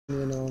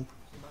You know.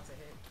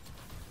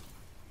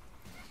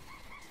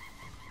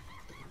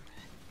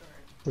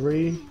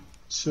 3,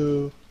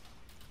 2,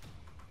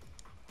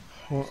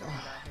 1.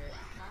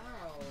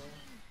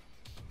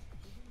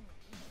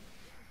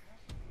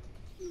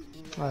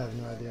 I have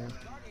no idea.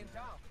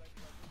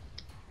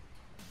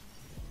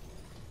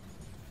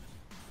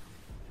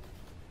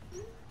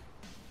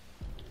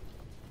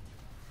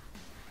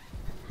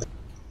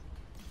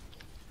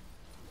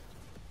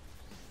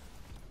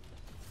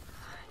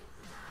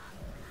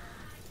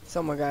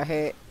 Someone got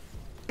hit.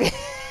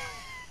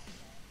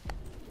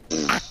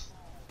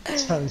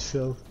 Challenge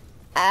failed.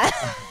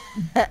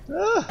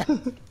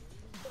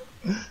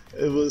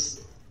 It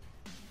was.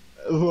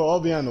 We were all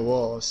behind the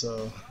wall,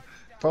 so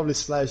probably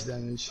splash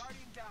damage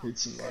hit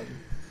somebody.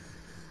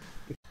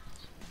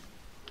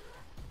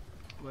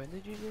 What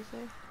did you just say?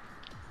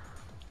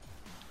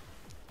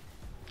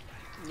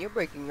 You're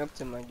breaking up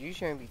too much. You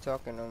shouldn't be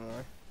talking no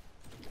more.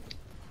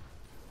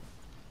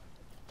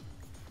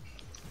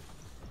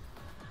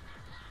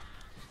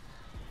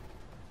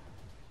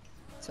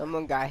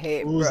 Someone got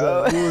hit, Who's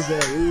bro. that? Who's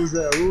that? Who's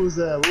that? Who's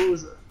that?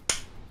 Who's that?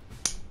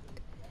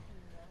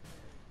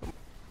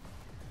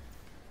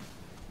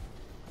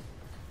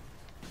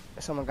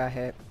 Someone got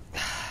hit.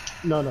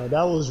 No,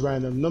 that was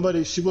random.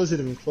 Nobody. She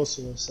wasn't even close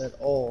to us at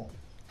all.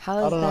 How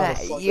is I don't know that?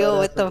 how the fuck Yo, that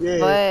what the happened.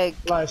 Yeah,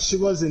 fuck? like she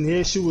wasn't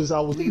here. She was. I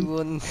was. We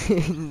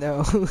wouldn't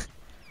know.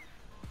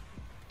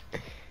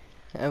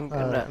 I'm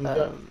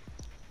gonna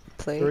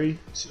play. 3,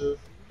 2,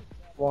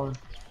 1.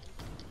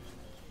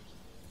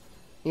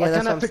 Yeah, Why that's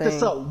can't I what I'm pick saying.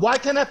 this up? Why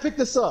can't I pick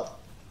this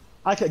up?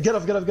 I can't get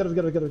off.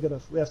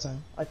 We have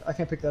time. I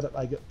can't pick that up.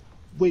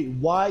 Wait,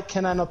 why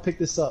can I not pick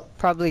this up?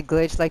 Probably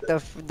glitched like the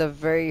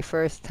very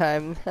first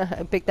time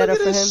I picked that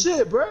Look up at for him. this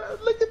shit, bro.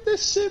 Look at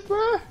this shit,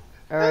 bro.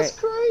 That's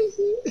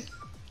crazy.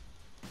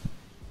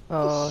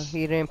 Oh,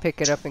 he didn't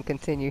pick it up and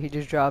continue. He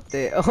just dropped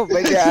it. Oh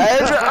my god.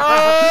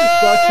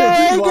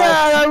 Oh my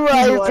god, I'm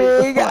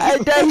wiping. I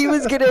thought he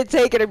was gonna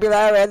take it and be like,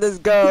 alright, let's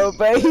go.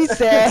 But he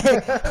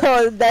said,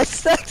 oh, that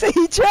sucks that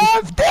he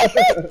dropped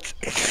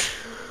it.